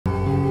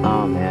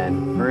Oh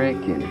man,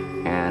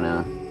 frickin'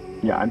 Hannah.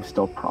 Yeah, I'm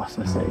still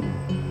processing.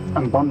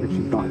 I'm bummed that she's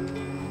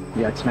gone.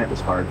 Yeah, tonight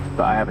was hard,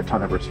 but I have a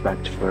ton of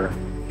respect for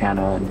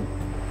Hannah and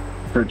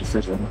her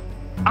decision.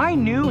 I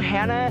knew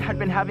Hannah had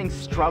been having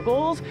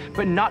struggles,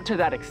 but not to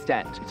that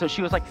extent. So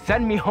she was like,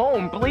 send me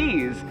home,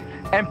 please.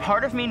 And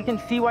part of me can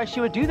see why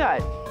she would do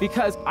that.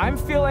 Because I'm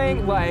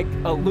feeling like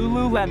a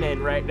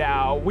Lululemon right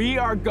now. We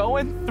are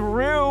going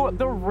through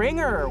the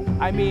ringer.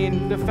 I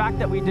mean, the fact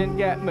that we didn't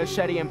get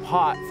machete and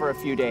pot for a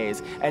few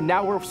days, and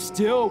now we're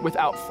still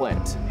without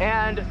flint.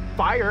 And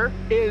fire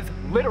is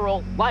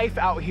literal life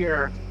out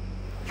here.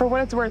 For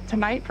what it's worth,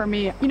 tonight for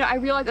me, you know, I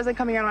realize as I'm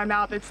coming out of my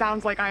mouth, it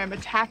sounds like I am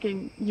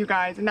attacking you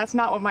guys, and that's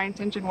not what my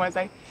intention was.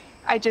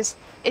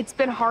 It's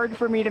been hard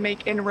for me to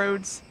make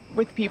inroads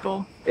with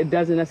people. It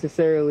doesn't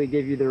necessarily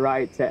give you the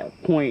right to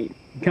point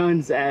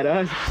guns at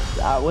us.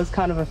 I was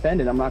kind of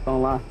offended, I'm not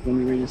gonna lie,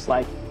 when you were just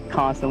like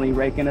constantly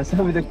raking us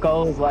over the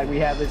coals, like we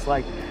have this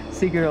like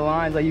secret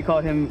alliance, like you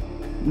called him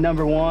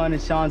 #1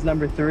 and Sean's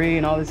 #3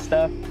 and all this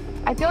stuff.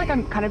 I feel like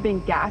I'm kind of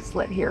being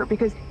gaslit here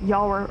because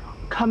y'all were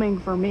coming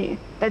for me.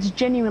 That's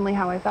genuinely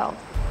how I felt.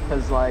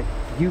 Because like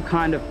you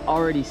kind of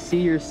already see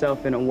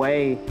yourself in a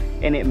way,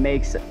 and it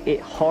makes it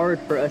hard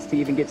for us to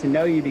even get to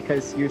know you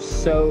because you're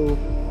so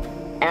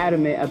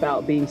adamant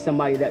about being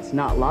somebody that's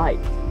not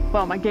liked.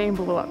 Well, my game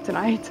blew up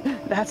tonight,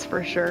 that's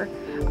for sure.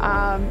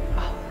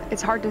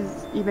 It's hard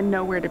to even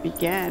know where to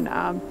begin.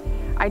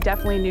 I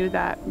definitely knew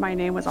that my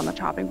name was on the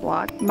chopping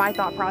block. My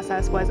thought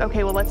process was,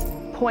 okay, well, let's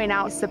point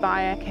out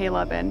Sabiyah,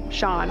 Caleb, and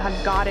Sean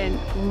had gotten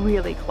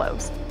really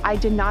close. I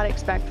did not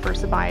expect for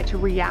Sabiyah to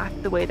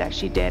react the way that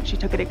she did. She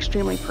took it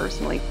extremely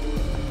personally.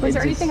 Was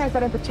there anything I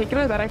said in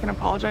particular that I can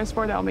apologize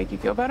for that will make you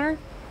feel better?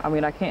 I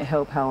mean, I can't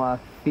help how I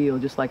feel,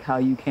 just like how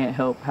you can't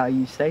help how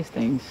you say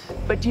things.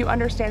 But do you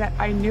understand that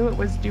I knew it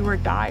was do or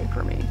die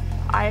for me?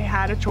 I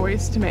had a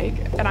choice to make,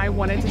 and I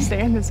wanted to stay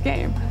in this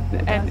game.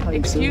 And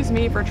excuse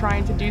me for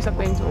trying to do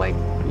something to, like,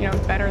 you know,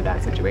 better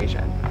that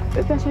situation.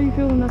 If that's how you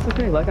feel, then that's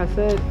okay. Like I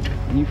said,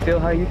 you feel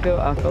how you feel,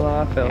 I feel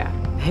how I felt.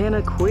 Yeah.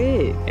 Hannah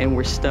quit, and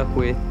we're stuck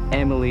with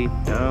Emily.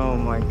 Oh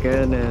my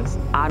goodness.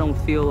 I don't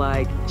feel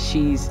like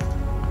she's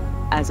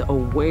as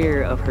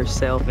aware of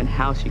herself and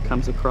how she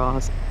comes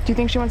across. Do you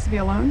think she wants to be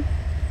alone?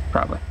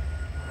 Probably.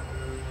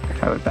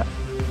 I would bet.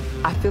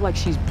 I feel like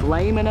she's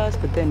blaming us,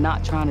 but then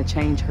not trying to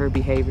change her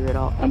behavior at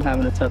all. I'm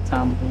having a tough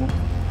time with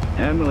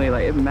her. Emily,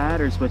 like, it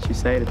matters what you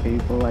say to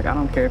people. Like, I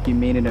don't care if you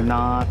mean it or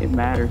not. It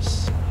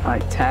matters.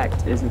 Like,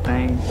 tact is the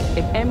thing.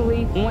 If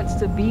Emily wants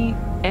to be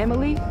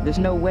Emily, there's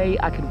no way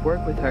I could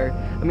work with her.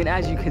 I mean,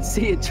 as you can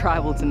see at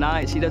Tribal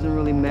tonight, she doesn't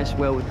really mesh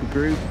well with the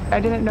group. I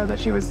didn't know that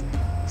she was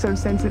so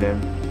sensitive.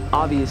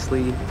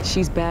 Obviously,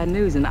 she's bad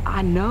news, and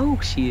I know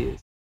she is.